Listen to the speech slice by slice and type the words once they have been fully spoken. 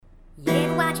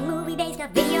watch a movie based off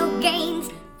video games.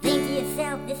 Think to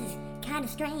yourself, this is kinda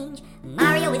strange.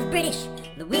 Mario is British,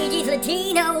 Luigi's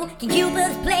Latino, King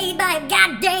Koopa's played by a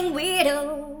goddamn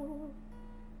weirdo.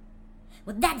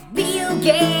 Well, that's video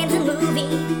games and movie.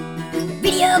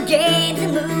 Video games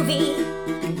and movie.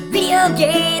 Video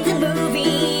games and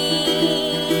movie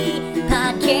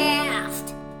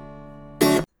podcast.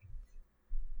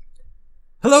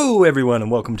 Hello, everyone, and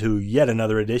welcome to yet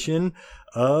another edition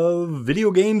of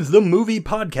Video Games the Movie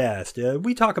Podcast.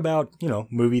 We talk about,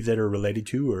 movies that are related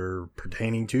to or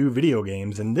pertaining to video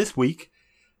games. And this week,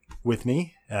 with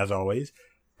me, as always,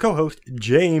 co-host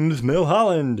James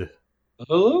Milholland.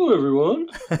 Hello, everyone.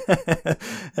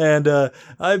 And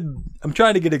I'm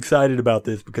trying to get excited about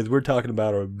this because we're talking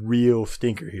about a real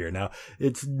stinker here. Now,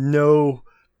 it's no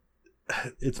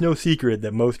secret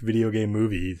that most video game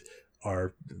movies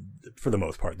are, for the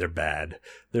most part, they're bad.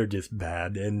 They're just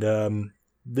bad. And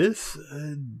this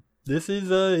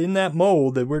is in that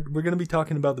mold that we're going to be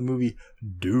talking about the movie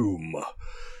Doom,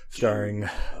 starring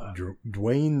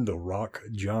Dwayne "The Rock"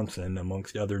 Johnson,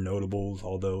 amongst other notables,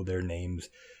 although their names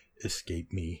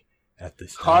escape me at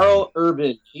this time. Carl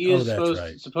Urban. He is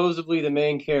supposedly the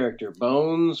main character.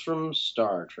 Bones from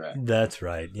Star Trek. That's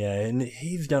right. Yeah, and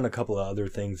he's done a couple of other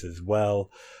things as well.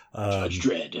 Judge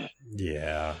Dredd.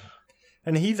 Yeah.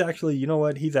 And he's actually,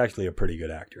 he's actually a pretty good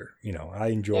actor. I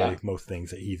enjoy most things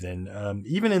that he's in.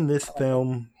 Even in this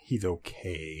film, he's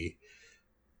okay.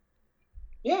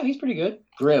 Yeah, he's pretty good.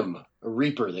 Grim, a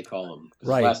Reaper, they call him. His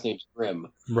last name's Grim.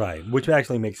 Right, which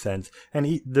actually makes sense. And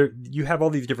you have all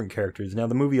these different characters. Now,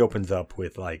 the movie opens up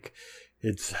with,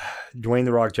 it's Dwayne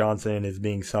 "The Rock" Johnson is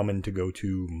being summoned to go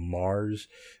to Mars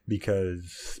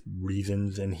because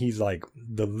reasons. And he's,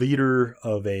 the leader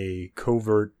of a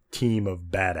covert team of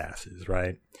badasses,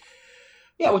 right?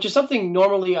 Yeah, which is something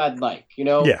normally I'd like,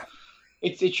 Yeah.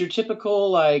 It's your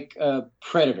typical,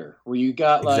 Predator, where you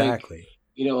got, exactly.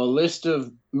 A list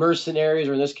of mercenaries,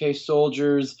 or in this case,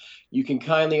 soldiers. You can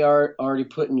already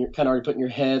put in your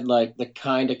head the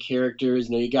kind of characters.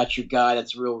 You got your guy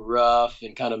that's real rough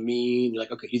and kind of mean. You're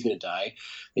like, okay, he's gonna die.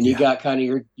 And you got kind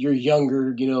of your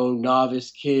younger, novice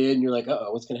kid, and you're like,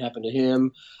 uh-oh, what's gonna happen to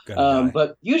him?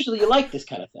 But usually you like this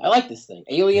kind of thing. I like this thing.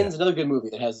 Aliens, another good movie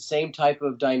that has the same type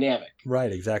of dynamic.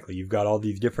 Right, exactly. You've got all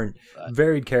these different,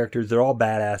 varied characters. They're all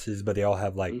badasses, but they all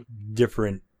have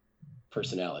different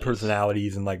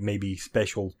personalities and maybe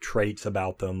special traits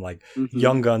about them.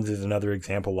 Young Guns is another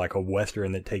example, a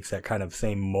Western that takes that kind of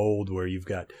same mold where you've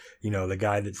got, the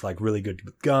guy that's really good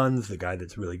with guns, the guy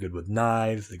that's really good with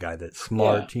knives, the guy that's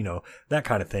smart, that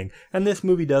kind of thing. And this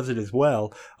movie does it as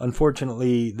well.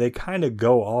 Unfortunately, they kind of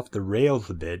go off the rails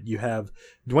a bit. You have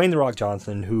Dwayne "The Rock"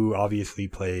 Johnson, who obviously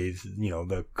plays,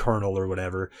 the colonel or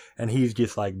whatever, and he's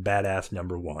just badass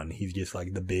number one. He's just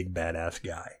the big badass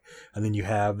guy. And then you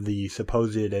have the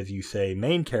supposed, as you say,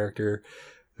 main character,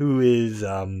 who is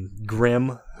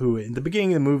Grim, who in the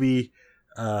beginning of the movie,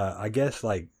 I guess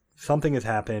something has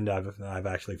happened. I've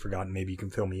actually forgotten. Maybe you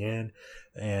can fill me in.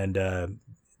 And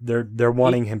they're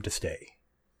wanting him to stay.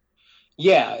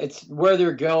 Yeah, it's where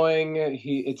they're going.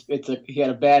 He had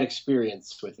a bad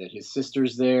experience with it. His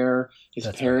sister's there. His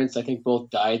parents, I think,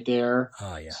 both died there.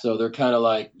 Oh, yeah. So they're kind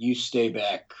of you stay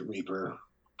back, Reaper.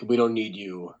 We don't need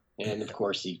you. And of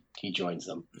course, he joins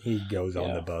them. He goes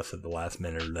on the bus at the last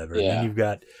minute or whatever. Yeah. And then you've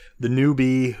got the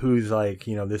newbie who's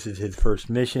this is his first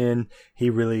mission. He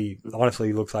really,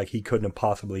 honestly, looks like he couldn't have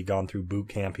possibly gone through boot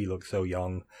camp. He looks so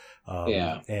young.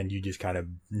 And you just kind of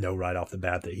know right off the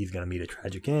bat that he's going to meet a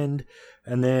tragic end.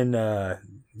 And then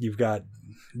you've got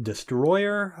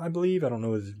Destroyer, I believe. I don't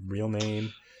know his real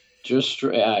name.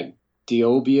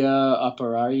 Diobia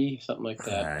Apparai, something like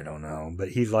that. I don't know. But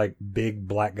he's big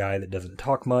black guy that doesn't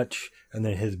talk much. And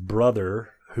then his brother,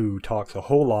 who talks a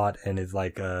whole lot and is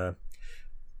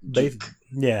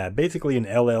basically an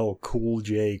LL Cool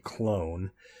J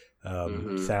clone.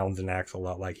 Sounds and acts a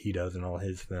lot like he does in all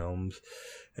his films.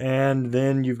 And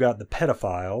then you've got the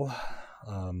pedophile.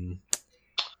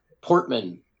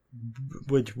 Portman.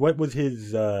 What was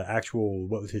his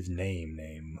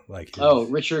name?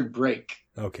 Richard Brake.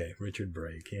 Okay, Richard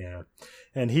Brake, yeah.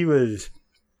 And he was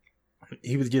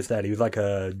just that. He was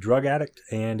a drug addict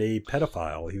and a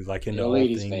pedophile. He was into all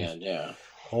ladies' things. Man, yeah.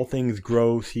 All things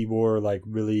gross. He wore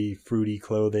really fruity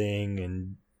clothing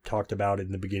and talked about it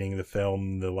in the beginning of the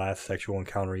film. The last sexual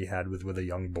encounter he had was with a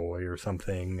young boy or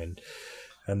something, and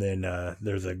then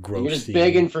there's a gross You're just scene.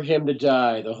 begging for him to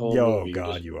die the whole movie. Oh,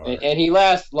 God, you are. And he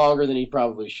lasts longer than he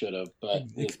probably should have. But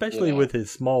especially with his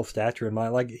small stature in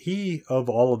mind. He, of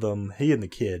all of them, he and the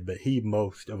kid, but he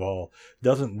most of all,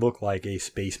 doesn't look like a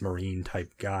space marine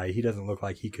type guy. He doesn't look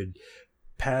like he could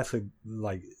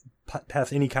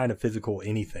past any kind of physical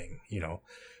anything,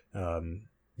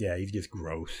 yeah, he's just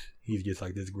gross. He's just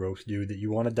like this gross dude that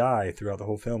you want to die throughout the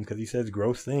whole film because he says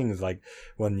gross things. Like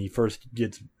when he first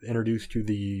gets introduced to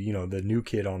the new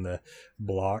kid on the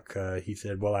block, he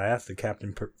said, "Well, I asked the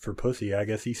captain for pussy. I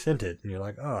guess he sent it." And you're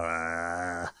like,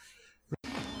 "Oh."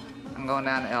 I'm going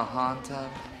down to El Honto.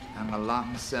 I'm gonna lock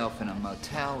myself in a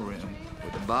motel room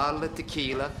with a bottle of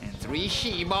tequila and 3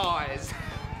 she-boys.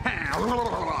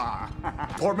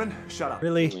 Portman, shut up.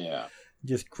 Really? Yeah.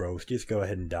 Just gross. Just go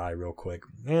ahead and die real quick.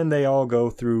 And they all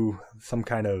go through some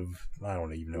kind of, I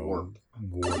don't even know,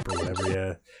 warp or whatever,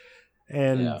 yeah.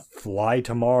 And fly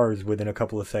to Mars within a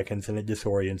couple of seconds, and it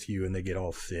disorients you, and they get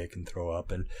all sick and throw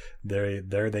up. And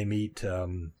there they meet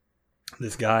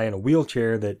this guy in a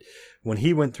wheelchair that when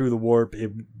he went through the warp,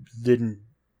 it didn't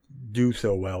do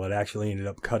so well. It actually ended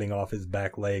up cutting off his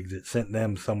back legs. It sent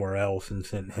them somewhere else and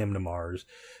sent him to Mars.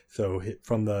 So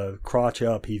from the crotch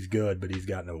up, he's good, but he's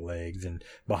got no legs. And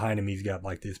behind him, he's got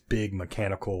like this big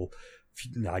mechanical,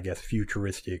 I guess,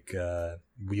 futuristic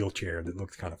wheelchair that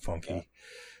looks kind of funky.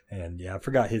 And yeah, I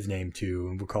forgot his name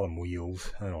too. We'll call him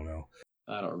Wheels. I don't know.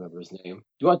 I don't remember his name.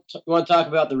 You want to talk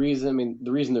about the reason? I mean,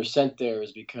 the reason they're sent there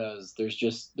is because there's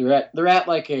just they're at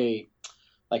like a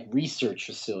research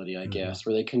facility, I guess,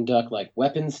 where they conduct like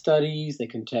weapons studies. They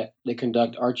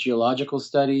conduct archaeological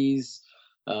studies.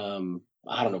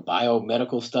 I don't know,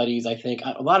 biomedical studies. I think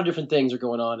a lot of different things are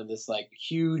going on in this like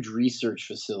huge research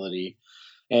facility,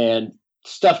 and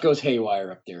stuff goes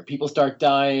haywire up there. People start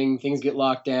dying. Things get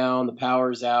locked down. The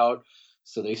power's out.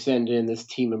 So they send in this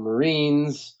team of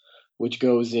Marines, which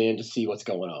goes in to see what's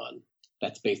going on.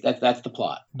 That's the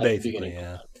plot. That's basically,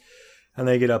 yeah. And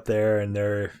they get up there and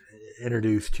they're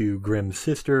introduced to Grimm's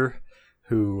sister,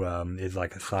 who is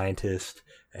like a scientist,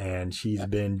 and she's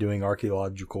been doing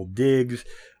archaeological digs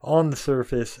on the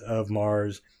surface of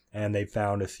Mars, and they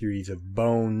found a series of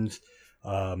bones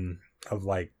of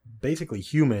like basically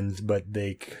humans, but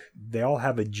they all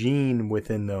have a gene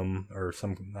within them or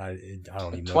some, I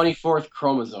don't even know. 24th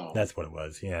chromosome. That's what it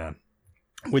was, yeah.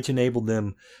 Which enabled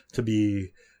them to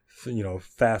be,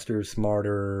 faster,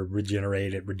 smarter,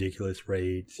 regenerate at ridiculous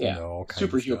rates, all kinds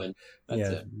superhuman. of stuff. That's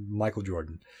yeah, it. Michael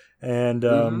Jordan. And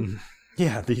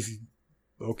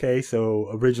so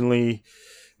originally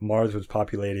Mars was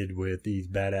populated with these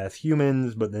badass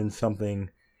humans, but then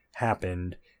something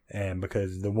happened, and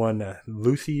because the one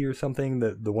Lucy or something,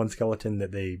 the one skeleton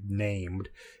that they named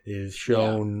is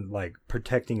shown like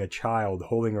protecting a child,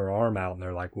 holding her arm out, and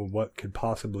they're like, well, what could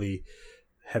possibly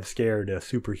have scared a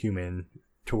superhuman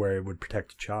to where it would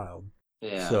protect a child?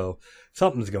 Yeah. So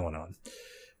something's going on.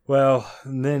 Well,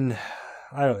 and then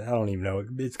I don't even know.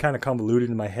 It's kind of convoluted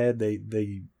in my head. They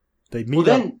meet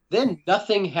up. Then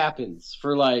nothing happens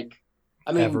for like,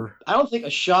 I mean, ever. I don't think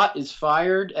a shot is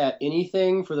fired at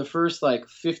anything for the first like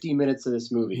 50 minutes of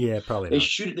this movie. Yeah, probably They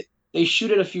not. They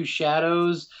shoot at a few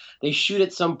shadows. They shoot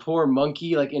at some poor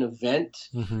monkey like in a vent.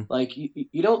 Mm-hmm. Like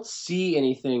you don't see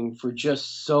anything for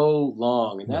just so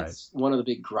long, and that's one of the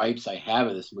big gripes I have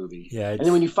of this movie. Yeah, and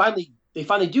then when they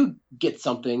finally do get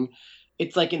something,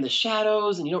 it's like in the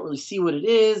shadows, and you don't really see what it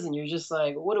is, and you're just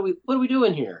like, what are we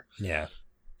doing here? Yeah,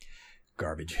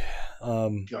 garbage.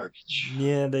 Garbage.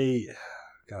 Yeah,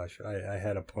 I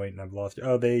had a point and I've lost it.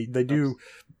 Oh, they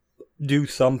do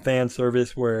some fan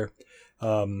service where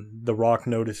The Rock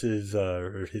notices,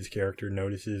 or his character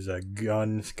notices a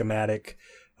gun schematic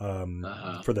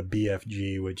for the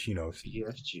BFG, which,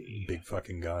 BFG. big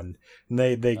fucking gun. And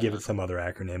they give it some other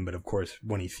acronym, but of course,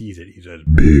 when he sees it, he says,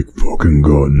 big fucking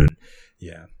gun.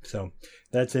 Yeah, so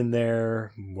that's in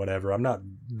there, whatever. I'm not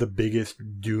the biggest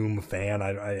Doom fan.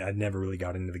 I never really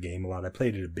got into the game a lot. I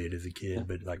played it a bit as a kid,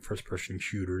 but like first-person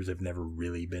shooters have never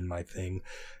really been my thing,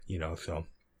 so.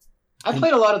 I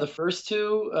played a lot of the first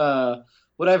two.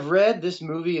 What I've read, this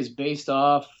movie is based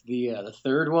off the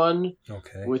third one,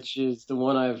 which is the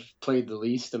one I've played the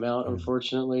least amount,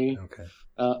 unfortunately. Okay.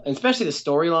 And especially the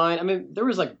storyline. I mean, there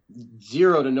was like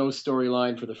 0 to no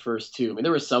storyline for the first two. I mean,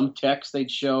 there was some text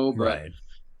they'd show, but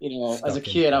as a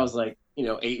kid, I was like,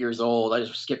 8 years old. I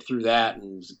just skipped through that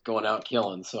and was going out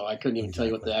killing. So I couldn't even tell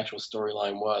you what the actual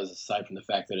storyline was, aside from the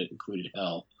fact that it included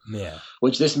hell. Yeah.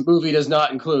 Which this movie does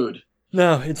not include.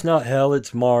 No, it's not hell.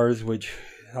 It's Mars, which,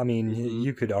 I mean,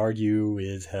 you could argue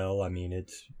is hell. I mean,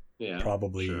 it's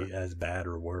probably as bad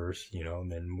or worse,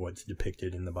 than what's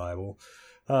depicted in the Bible.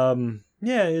 It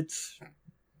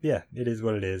is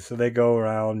what it is. So they go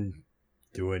around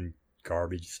doing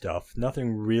garbage stuff.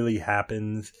 Nothing really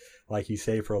happens, like you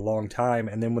say, for a long time.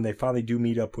 And then when they finally do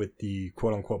meet up with the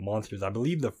quote-unquote monsters, I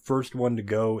believe the first one to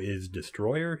go is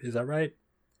Destroyer. Is that right?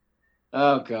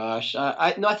 Oh gosh,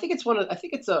 I think it's I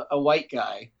think it's a white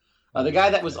guy. The guy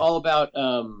that was all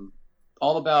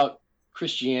about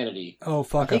Christianity. Oh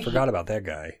fuck! I forgot about that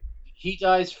guy. He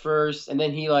dies first, and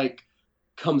then he like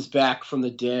comes back from the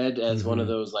dead as one of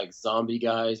those like zombie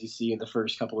guys you see in the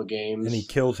first couple of games. And he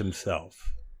kills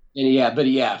himself.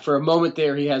 And for a moment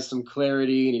there, he has some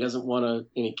clarity, and he doesn't want to,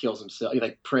 and he kills himself. He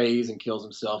like prays and kills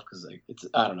himself because like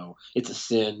I don't know, it's a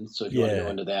sin. So if you want to go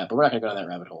into that, but we're not gonna go down that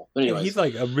rabbit hole. But anyways, he's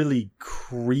like a really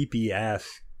creepy ass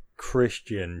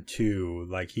Christian too.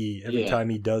 Like every time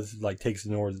he does like takes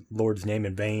the Lord's name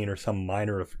in vain or some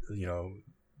minor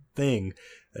thing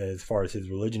as far as his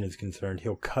religion is concerned,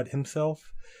 he'll cut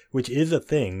himself, which is a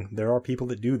thing. There are people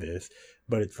that do this,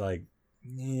 but it's like,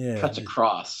 cuts a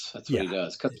cross. That's what he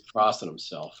does. Cuts a cross on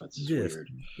himself. That's just weird.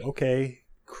 Okay,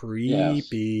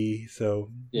 creepy. Yes. So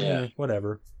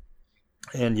whatever.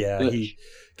 And he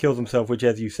kills himself, which,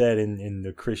 as you said, in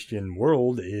the Christian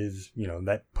world is,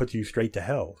 that puts you straight to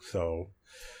hell. So,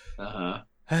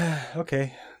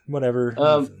 okay,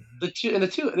 whatever.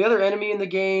 The other enemy in the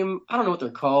game, I don't know what they're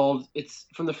called. It's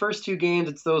from the first two games.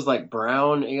 It's those like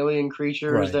brown alien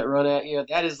creatures that run at you.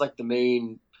 That is like the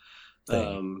main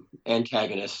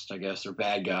antagonist, I guess, or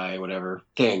bad guy, whatever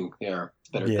thing.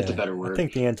 It's a better word. I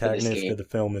think the antagonist of the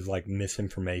film is like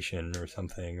misinformation or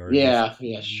something, or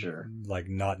sure, like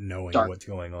not knowing what's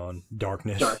going on.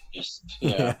 Darkness.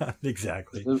 Yeah,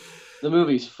 exactly. The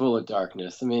movie's full of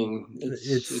darkness. I mean,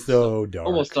 it's so dark,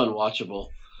 almost unwatchable.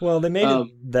 Well, they made it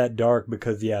that dark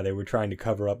because they were trying to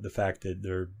cover up the fact that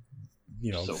their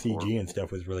so CG horrible. And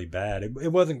stuff was really bad.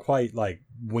 It wasn't quite like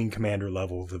Wing Commander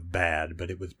levels of bad, but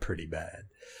it was pretty bad.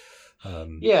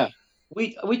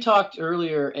 We talked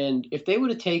earlier, and if they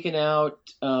would have taken out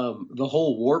the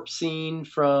whole warp scene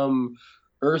from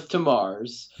Earth to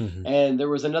Mars, and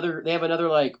they have another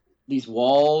like these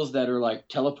walls that are like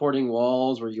teleporting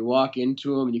walls where you walk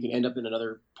into them and you can end up in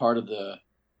another part of the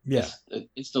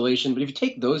installation. But if you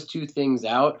take those two things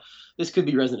out, this could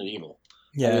be Resident Evil.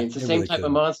 Yeah, I mean, it's the same type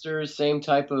of monsters, same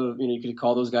type of, you could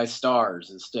call those guys stars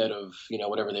instead of,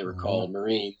 whatever they were called,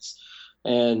 Marines,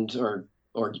 or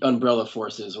Umbrella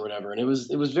Forces or whatever. And it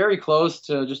was very close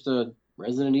to just a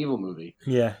Resident Evil movie.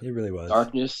 Yeah, it really was.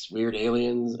 Darkness, weird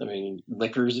aliens. I mean,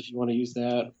 lickers, if you want to use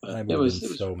that. But I would have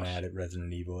been so mad at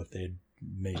Resident Evil if they had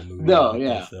made a movie.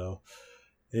 This, though.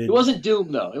 It wasn't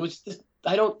Doom though. It was just,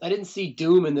 I didn't see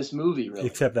Doom in this movie really.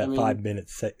 Except that 5-minute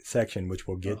section, which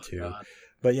we'll get to. God.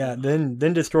 But then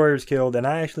Destroyer's killed, and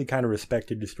I actually kind of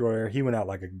respected Destroyer. He went out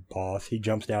like a boss. He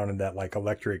jumps down in that like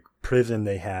electric prison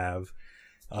they have.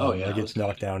 He gets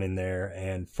knocked down in there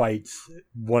and fights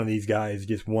one of these guys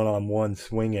just one-on-one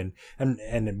swinging. And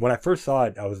when I first saw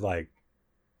it, I was like,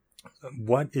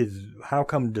 how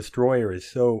come Destroyer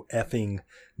is so effing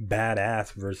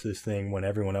badass versus this thing when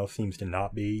everyone else seems to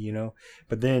not be,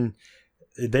 But then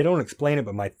they don't explain it,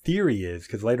 but my theory is,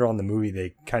 because later on in the movie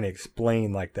they kind of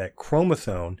explain like that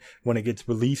chromosome, when it gets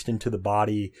released into the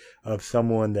body of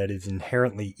someone that is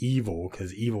inherently evil,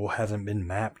 because evil hasn't been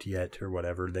mapped yet or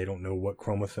whatever, they don't know what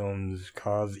chromosomes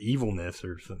cause evilness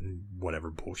or something,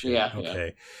 whatever bullshit.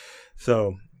 Okay.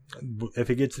 So if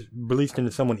it gets released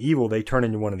into someone evil, they turn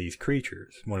into one of these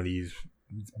creatures, one of these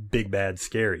big bad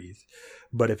scaries.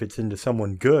 But if it's into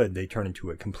someone good, they turn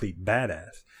into a complete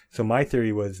badass. So my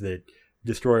theory was that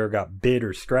Destroyer got bit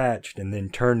or scratched and then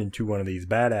turned into one of these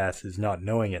badasses, not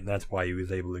knowing it, and that's why he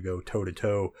was able to go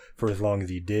toe-to-toe for as long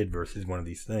as he did versus one of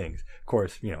these things. Of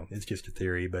course, it's just a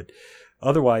theory, but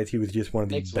otherwise he was just one of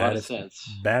the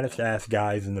baddest ass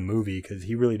guys in the movie, because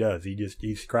he really does.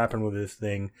 He's scrapping with this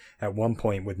thing at one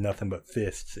point with nothing but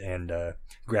fists, and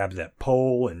grabs that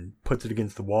pole and puts it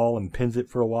against the wall and pins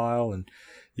it for a while, and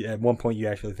at one point you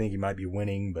actually think he might be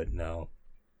winning, but no.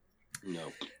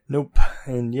 Nope.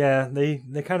 And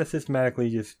they kind of systematically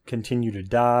just continue to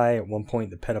die. At one point,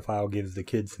 the pedophile gives the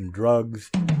kid some drugs.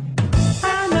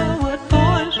 I know what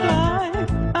boys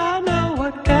like. I know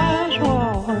what guys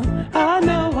want. I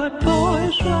know what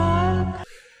boys like.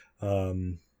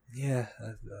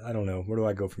 I don't know. Where do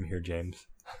I go from here, James?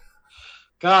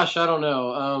 Gosh, I don't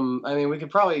know. I mean, we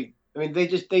could probably. I mean,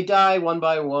 they die one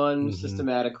by one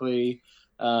systematically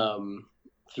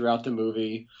throughout the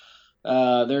movie.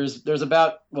 There's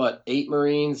about 8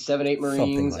 Marines, 7-8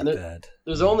 Marines, like and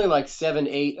there's only like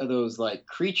 7-8 of those like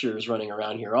creatures running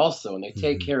around here also, and they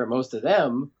take care of most of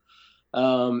them.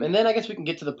 And then I guess we can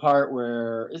get to the part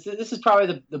where this is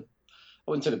probably the I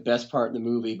wouldn't say the best part in the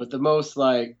movie, but the most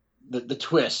like the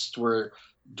twist where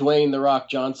Dwayne "The Rock"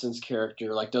 Johnson's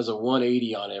character like does a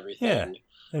 180 on everything. Yeah,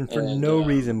 and for no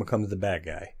reason becomes the bad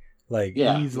guy. Like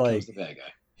he's like the bad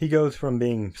guy. He goes from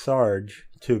being Sarge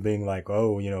to being like,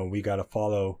 we got to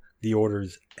follow the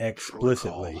orders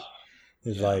explicitly.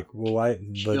 It's like, well,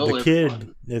 the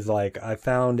kid is like, I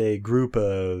found a group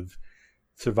of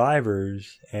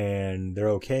survivors and they're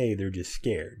okay. They're just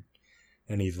scared.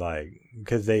 And he's like,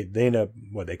 because they end up,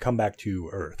 they come back to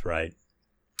Earth, right?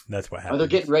 That's what happens. They're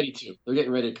getting ready to. They're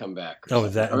getting ready to come back. Oh,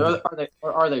 is that? Or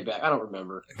are they back? I don't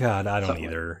remember. God, I don't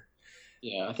either.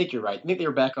 Yeah, I think you're right. I think they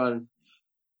were back on.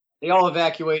 They all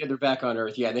evacuated. They're back on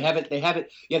Earth. Yeah, they haven't.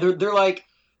 Yeah, they're like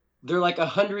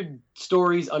 100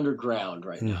 stories underground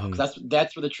right now. Because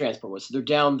that's where the transport was. So they're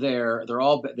down there.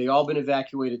 They all been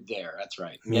evacuated there. That's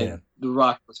right. And then the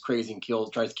Rock was crazy and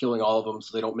tries killing all of them,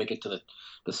 so they don't make it to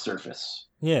the surface.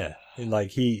 Yeah, and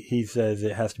like he says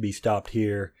it has to be stopped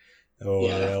here.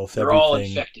 Or else they're all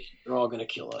infected. They're all gonna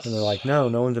kill us. And they're like, no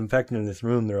one's infected in this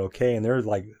room. They're okay. And there's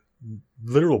like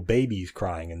literal babies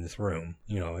crying in this room.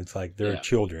 It's like they're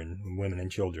children, women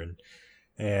and children.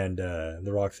 And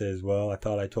The Rock says, well, I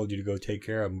thought I told you to go take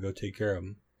care of them. Go take care of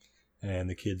them. And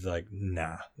the kid's like,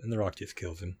 nah. And The Rock just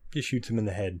kills him. Just shoots him in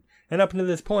the head. And up until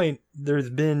this point, there's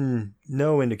been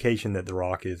no indication that The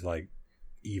Rock is like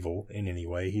evil in any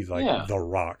way. He's like The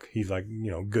Rock. He's like,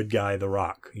 good guy The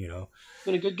Rock,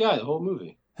 Been a good guy the whole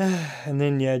movie. And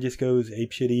then, it just goes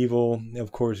apeshit evil.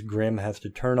 Of course, Grimm has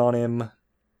to turn on him.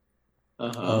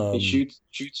 He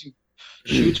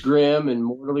shoots Grimm and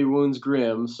mortally wounds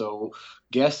Grimm. So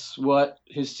guess what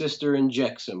his sister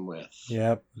injects him with?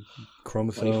 Yep.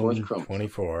 Chromosome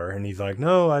 24. And he's like,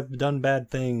 no, I've done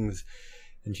bad things.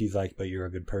 And she's like, but you're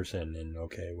a good person. And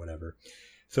okay, whatever.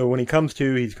 So when he comes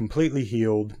to, he's completely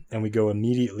healed. And we go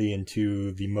immediately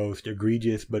into the most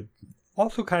egregious, but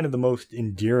also kind of the most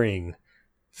endearing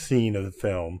scene of the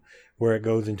film, where it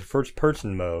goes into first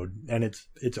person mode, and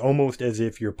it's almost as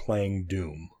if you're playing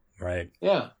Doom, right?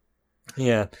 Yeah.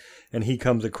 And he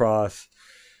comes across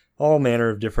all manner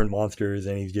of different monsters,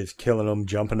 and he's just killing them,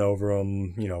 jumping over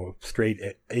them, straight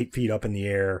 8 feet up in the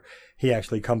air. He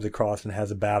actually comes across and has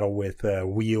a battle with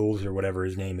Wheels, or whatever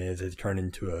his name is turned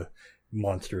into a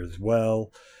monster as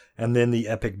well. And then the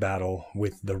epic battle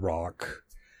with The Rock,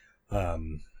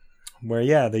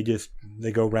 where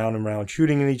they go round and round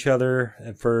shooting at each other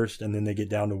at first, and then they get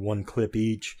down to one clip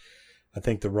each. I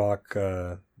think The Rock,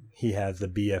 he has the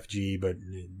BFG, but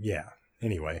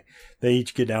anyway, they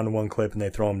each get down to one clip and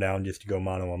they throw him down just to go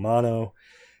mano a mano,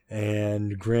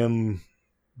 and Grimm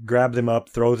grabs him up,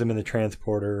 throws him in the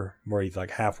transporter, where he's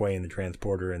like halfway in the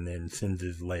transporter, and then sends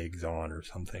his legs on or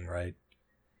something, right?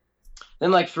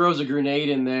 Then throws a grenade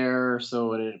in there, so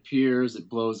when it appears, it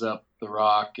blows up The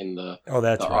Rock and the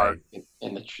right.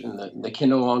 And they can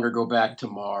no longer go back to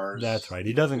Mars. That's right.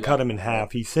 He doesn't cut him in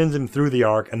half. He sends him through the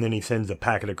arc, and then he sends a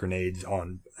packet of grenades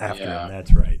on after him.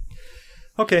 That's right.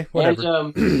 Okay,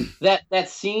 whatever. And that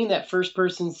scene, that first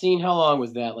person scene, how long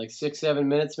was that? Like 6-7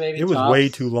 minutes, maybe. It was way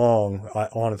too long,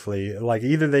 honestly. Like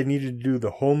either they needed to do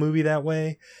the whole movie that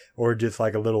way, or just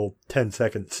like a little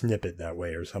 10-second snippet that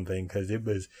way or something, because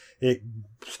it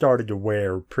started to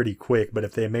wear pretty quick. But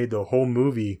if they made the whole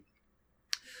movie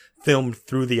filmed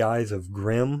through the eyes of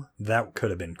Grimm, that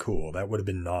could have been cool. That would have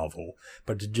been novel.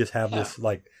 But to just have this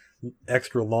like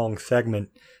extra long segment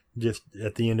just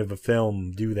at the end of a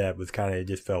film do that was kind of, it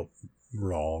just felt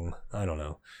wrong. I don't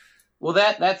know. Well,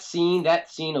 that scene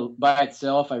by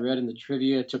itself, I read in the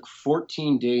trivia, took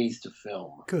 14 days to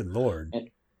film. Good Lord. And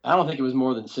I don't think it was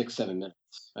more than 6-7 minutes.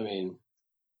 I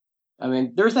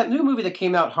mean, there's that new movie that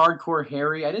came out, Hardcore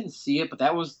Harry. I didn't see it, but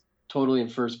that was totally in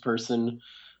first person.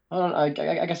 I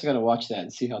guess I got to watch that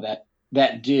and see how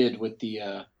that did with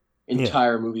the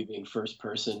entire movie being first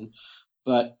person.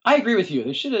 But I agree with you.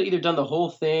 They should have either done the whole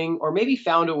thing or maybe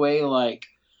found a way, like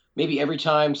maybe every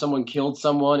time someone killed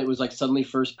someone, it was like suddenly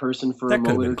first person for a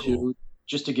moment or two,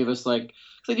 just to give us like,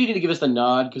 because they do need to give us the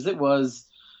nod, because it was,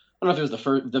 I don't know if it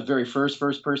was the very first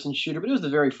person shooter, but it was the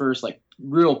very first like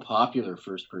real popular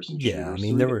first person shooter. Yeah, I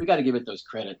mean, so we got to give it those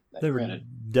credit. There were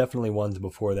definitely ones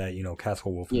before that,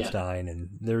 Castle Wolfenstein, and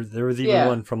there was even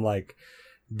one from like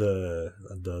the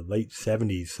late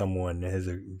 70s. Someone has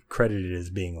credited as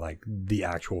being like the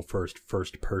actual first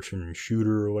person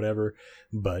shooter or whatever.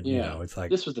 But it's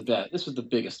like this was the best. This was the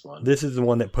biggest one. This is the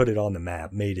one that put it on the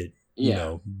map, made it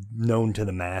known to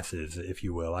the masses, if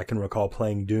you will. I can recall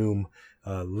playing Doom,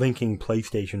 linking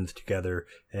PlayStations together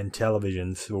and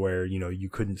televisions where you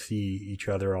couldn't see each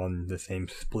other on the same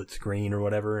split screen or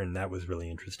whatever, and that was really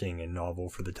interesting and novel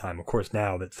for the time. Of course,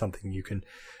 now that's something you can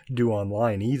do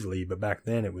online easily, but back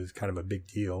then it was kind of a big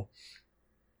deal.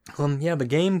 The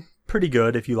game, pretty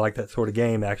good if you like that sort of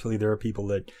game. Actually, there are people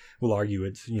that will argue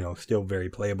it's still very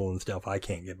playable and stuff. I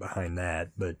can't get behind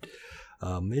that, but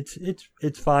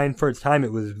it's fine for its time.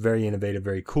 It was very innovative,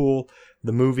 very cool.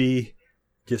 The movie,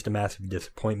 just a massive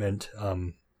disappointment.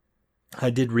 I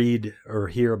did read or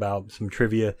hear about some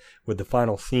trivia with the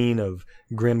final scene of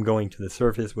Grimm going to the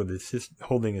surface with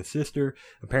holding his sister.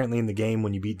 Apparently in the game,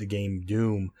 when you beat the game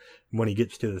Doom, when he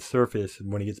gets to the surface,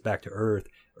 when he gets back to Earth,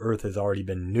 Earth has already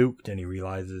been nuked, and he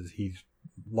realizes he's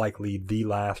likely the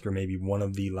last or maybe one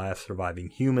of the last surviving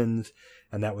humans.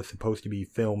 And that was supposed to be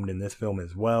filmed in this film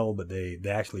as well, but they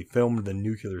actually filmed the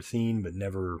nuclear scene but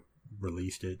never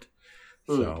released it.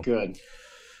 So good.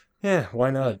 Yeah,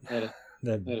 why not?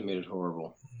 That made it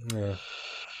horrible. Yeah.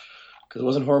 Because it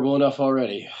wasn't horrible enough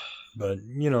already. But,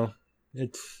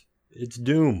 it's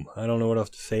Doom. I don't know what else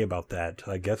to say about that.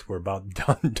 I guess we're about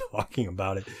done talking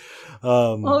about it.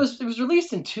 Well, it was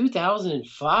released in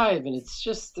 2005, and it's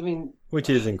just, which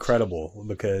is incredible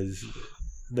because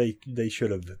they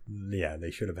should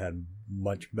have had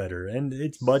much better. And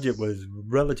its budget was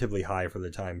relatively high for the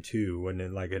time, too. Wasn't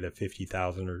it like at a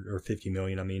 50,000 or 50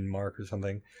 million, mark or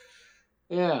something?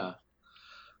 Yeah.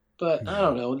 But I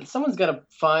don't know. Someone's got to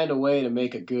find a way to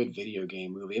make a good video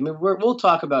game movie. We'll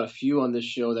talk about a few on this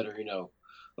show that are,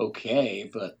 okay,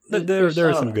 but there are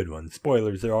some good ones.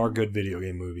 Spoilers: there are good video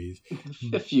game movies.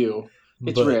 A few.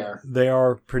 It's rare. They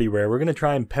are pretty rare. We're gonna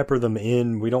try and pepper them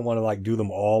in. We don't want to do them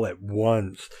all at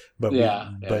once. But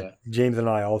James and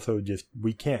I also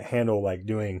we can't handle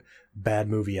doing bad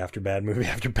movie after bad movie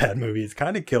after bad movie. It's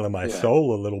kind of killing my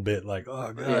soul a little bit. Oh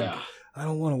god. Yeah. I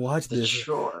don't want to watch this.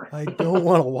 Sure. I don't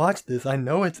want to watch this. I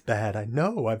know it's bad. I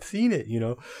know. I've seen it,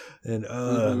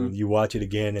 And you watch it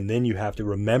again, and then you have to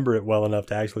remember it well enough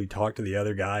to actually talk to the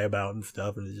other guy about and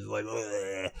stuff, and it's just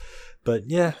ugh. But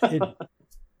yeah,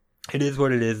 it is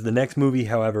what it is. The next movie,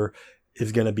 however,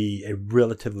 is going to be a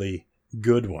relatively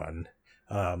good one.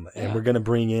 And we're going to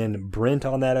bring in Brent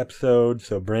on that episode.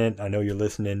 So Brent, I know you're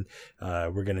listening.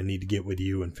 We're going to need to get with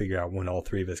you and figure out when all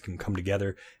three of us can come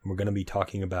together. And we're going to be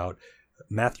talking about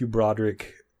Matthew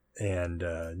Broderick and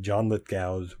John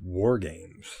Lithgow's War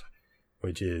Games,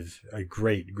 which is a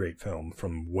great, great film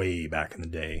from way back in the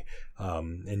day.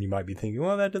 And you might be thinking,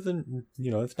 well, that doesn't,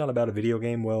 it's not about a video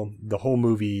game. Well, the whole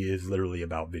movie is literally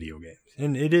about video games.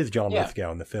 And it is John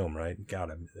Lithgow in the film, right?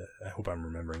 God, I hope I'm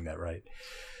remembering that right.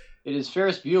 It is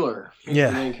Ferris Bueller.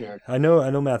 Yeah, the main character. I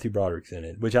know Matthew Broderick's in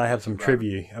it, which I have some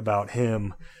trivia about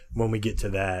him when we get to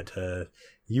that.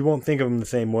 You won't think of him the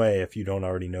same way if you don't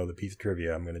already know the piece of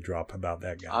trivia I'm going to drop about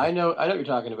that guy. I know what you're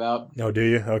talking about. Oh, do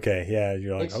you? Okay, yeah.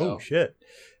 You're like, oh, shit.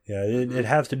 Yeah, it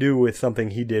has to do with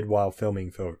something he did while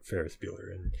filming Ferris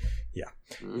Bueller. And yeah.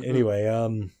 Mm-hmm.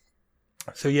 Anyway,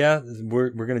 so yeah,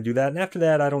 we're going to do that. And after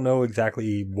that, I don't know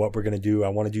exactly what we're going to do. I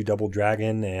want to do Double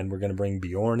Dragon, and we're going to bring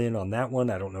Bjorn in on that one.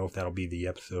 I don't know if that'll be the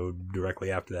episode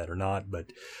directly after that or not,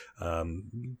 but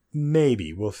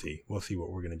maybe. We'll see. We'll see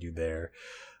what we're going to do there.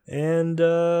 And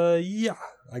yeah,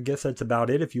 I guess that's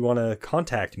about it. If you want to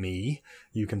contact me,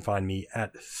 you can find me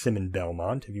at Simon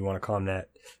Belmont. If you want to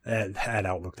contact at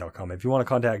Outlook.com. If you want to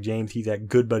contact James, he's at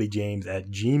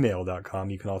goodbuddyjames@gmail.com.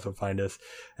 You can also find us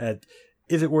at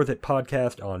Is It Worth It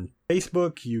Podcast on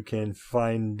Facebook. You can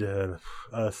find us,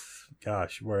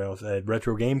 where else? At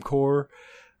Retro Game Core.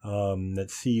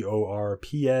 That's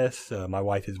CORPS. My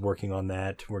wife is working on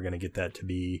that. We're going to get that to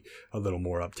be a little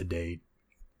more up to date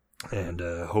and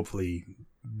hopefully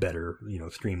better,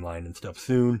 streamlined and stuff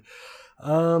soon.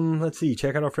 Let's see.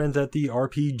 Check out our friends at the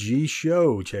RPG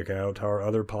Show. Check out our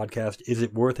other podcast, Is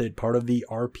It Worth It? Part of the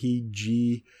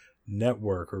RPG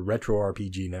Network, or Retro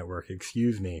RPG Network,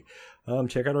 excuse me.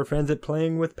 Check out our friends at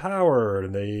Playing with Power.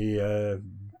 They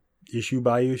issue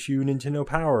by issue Nintendo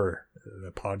Power,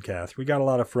 the podcast. We got a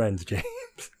lot of friends, James.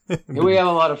 We have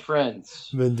a lot of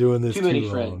friends. Been doing this too many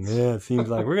long. Friends. Yeah, it seems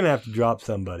like we're gonna have to drop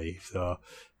somebody. So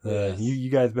yes. You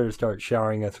guys better start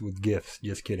showering us with gifts.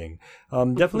 Just kidding.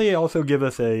 Definitely also give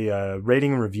us a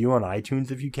rating and review on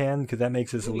iTunes if you can, because that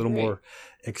makes us a little more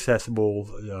accessible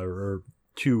or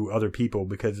to other people,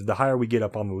 because the higher we get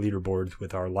up on the leaderboards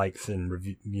with our likes and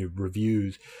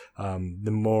reviews,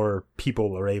 the more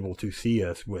people are able to see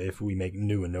us if we make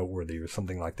new and noteworthy or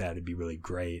something like that. It'd be really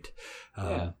great.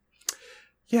 Yeah,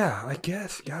 I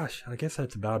guess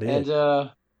that's about it.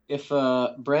 And if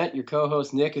Brent, your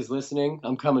co-host Nick, is listening,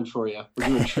 I'm coming for you. We're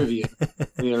doing trivia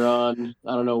later on.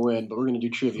 I don't know when, but we're going to do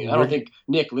trivia. I don't think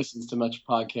Nick listens to much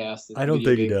podcasts. I don't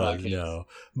think he does, no.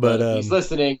 But he's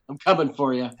listening. I'm coming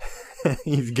for you.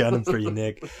 He's gunning for you,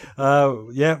 Nick.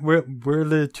 Yeah, we're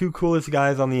the two coolest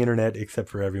guys on the internet, except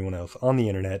for everyone else on the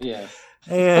internet. Yeah.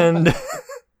 And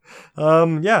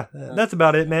yeah, that's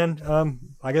about it, man.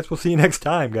 I guess we'll see you next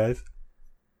time, guys.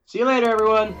 See you later,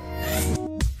 everyone.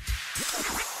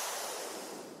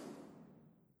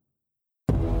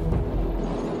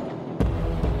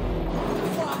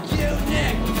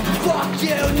 Fuck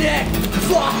you, Nick!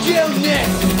 Fuck you, Nick!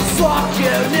 Fuck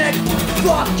you, Nick!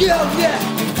 Fuck you, Nick!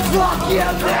 Fuck you,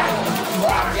 Nick!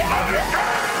 Fuck you, Nick!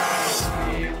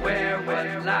 Beware what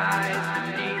lies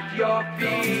beneath your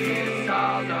feet.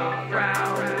 All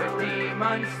around where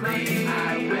demons sleep. I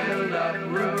will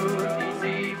uproot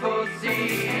these evil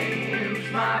seeds. Use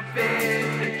my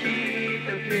fist to keep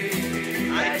the peace.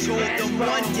 I told them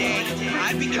one day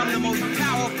I'd become the most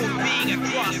powerful being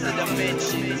across the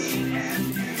dimensions.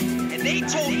 And they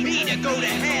told me to go to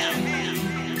hell.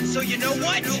 So you know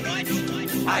what?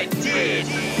 I did.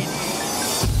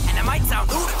 And it might sound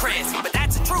ludicrous, but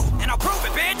that's the truth, and I'll prove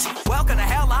it, bitch. Welcome to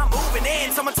hell, I'm moving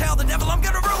in. Someone tell the devil I'm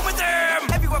gonna room with him.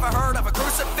 Have you ever heard of a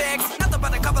crucifix? Nothing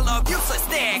but a couple of useless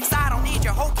sticks. I don't need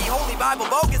your hokey, holy Bible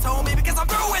bogus, homie, because I'm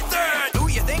through with it.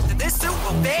 Do you think that this suit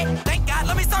will fit? Thank God,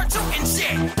 let me start shooting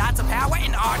shit. Lots of power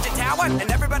in the Argent Tower, and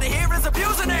everybody here is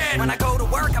abusing it. When I go to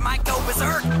work, I might go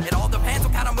berserk. It all depends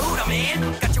what kind of mood I'm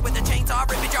in. Got you with a chainsaw,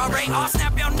 rip it, ray. I'll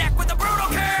snap your neck with a brutal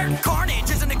curve. Carnage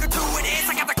isn't a gratuitous.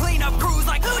 I got the cleanup crews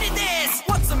like, who did this?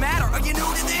 What's the matter? Are you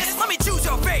new to this? Let me choose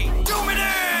your fate. Do me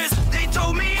this. They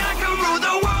told me I could rule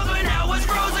the world when I was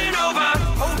frozen over.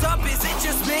 Hold up, is it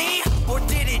just me? Or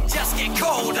did it just get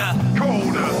colder?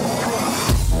 Colder.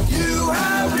 You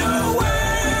have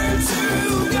nowhere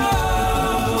to go.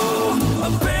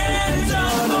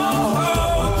 Abandon all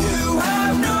hope. You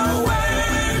have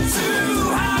nowhere to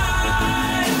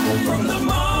hide from the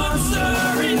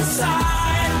monster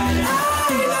inside.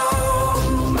 I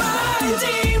know my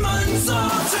demons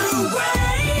are to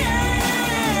wail.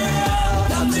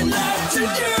 Nothing left to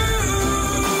do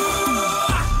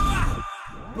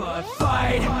but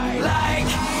fight like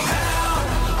hell.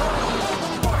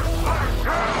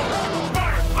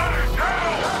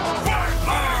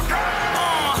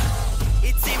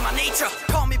 It's in my nature.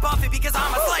 Call me Buffy because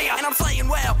I'm a slayer, and I'm slaying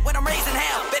well when I'm raising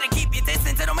hell. Better keep your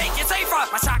distance, it'll make you safer.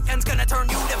 My shotgun's gonna turn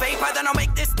you to vapor, then I'll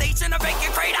make this station a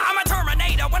vacant crater. I'm a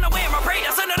Terminator when I wear my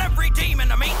Praetor, sending every demon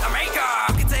to meet the maker.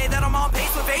 You can say that I'm on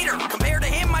pace with Vader. Compared to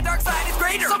him, my dark side is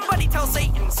greater. Somebody tell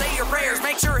Satan, say your prayers,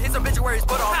 make sure his obituary's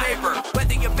put on paper.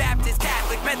 Whether you're Baptist,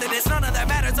 Catholic, Methodist, none of that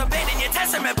matters. Abandon your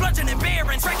testament, bludgeoning beer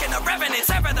and striking the revenant.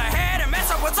 Sever the head and mess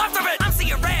up what's left of it. I'm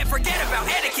seeing red, forget about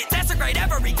etiquette. Desecrate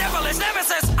every devilish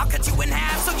nemesis. I'll cut you in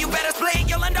half, so you better split.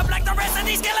 You'll end up like the rest of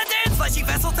these skeletons. Fleshy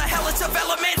vessels to hellish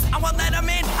developments. I won't let them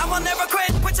in, I will never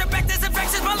quit. Put your back, this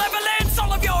infection's malevolence.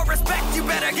 All of your respect you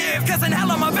better give, cause in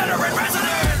hell I'm a veteran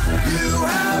resident. You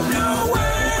have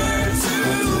nowhere to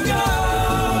go.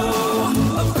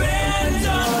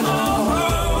 Abandon all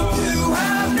hope. You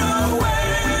have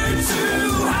nowhere to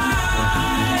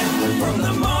hide from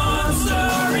the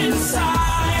monster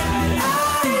inside.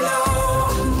 I know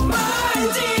my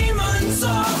demons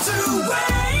are to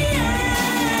wail.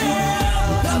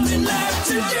 Nothing left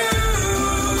to do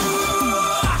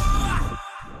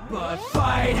but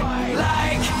fight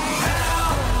like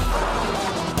hell.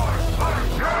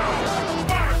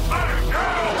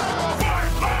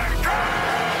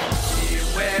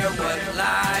 Beware what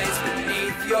lies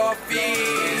beneath your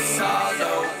feet. All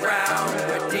around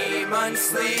where demons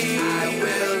sleep. I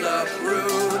will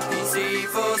uproot these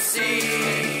evil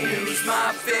seeds. Use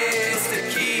my fist to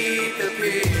keep the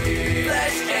peace.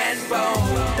 Flesh and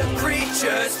bone, the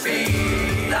creatures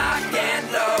feed. Lock and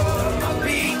load, my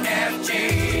BFG.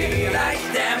 Light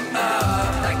them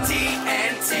up like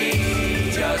TNT.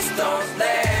 Just don't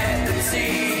let them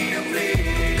see you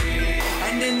bleed.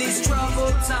 And in these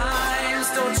troubled times,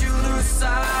 don't you lose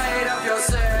sight of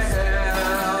yourself.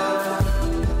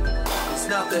 There's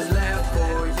nothing left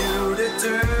for you to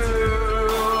do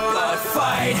but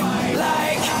fight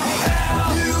like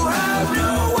hell. You have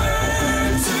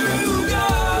nowhere to go.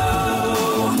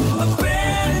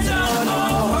 Abandon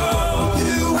all hope.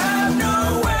 You have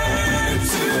nowhere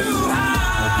to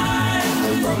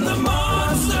hide from the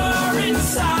monster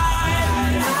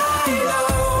inside. I know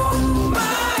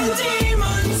my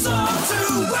demons are to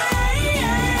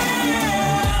wail.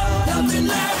 Nothing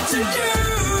left to do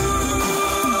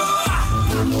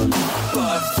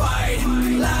but fight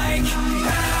like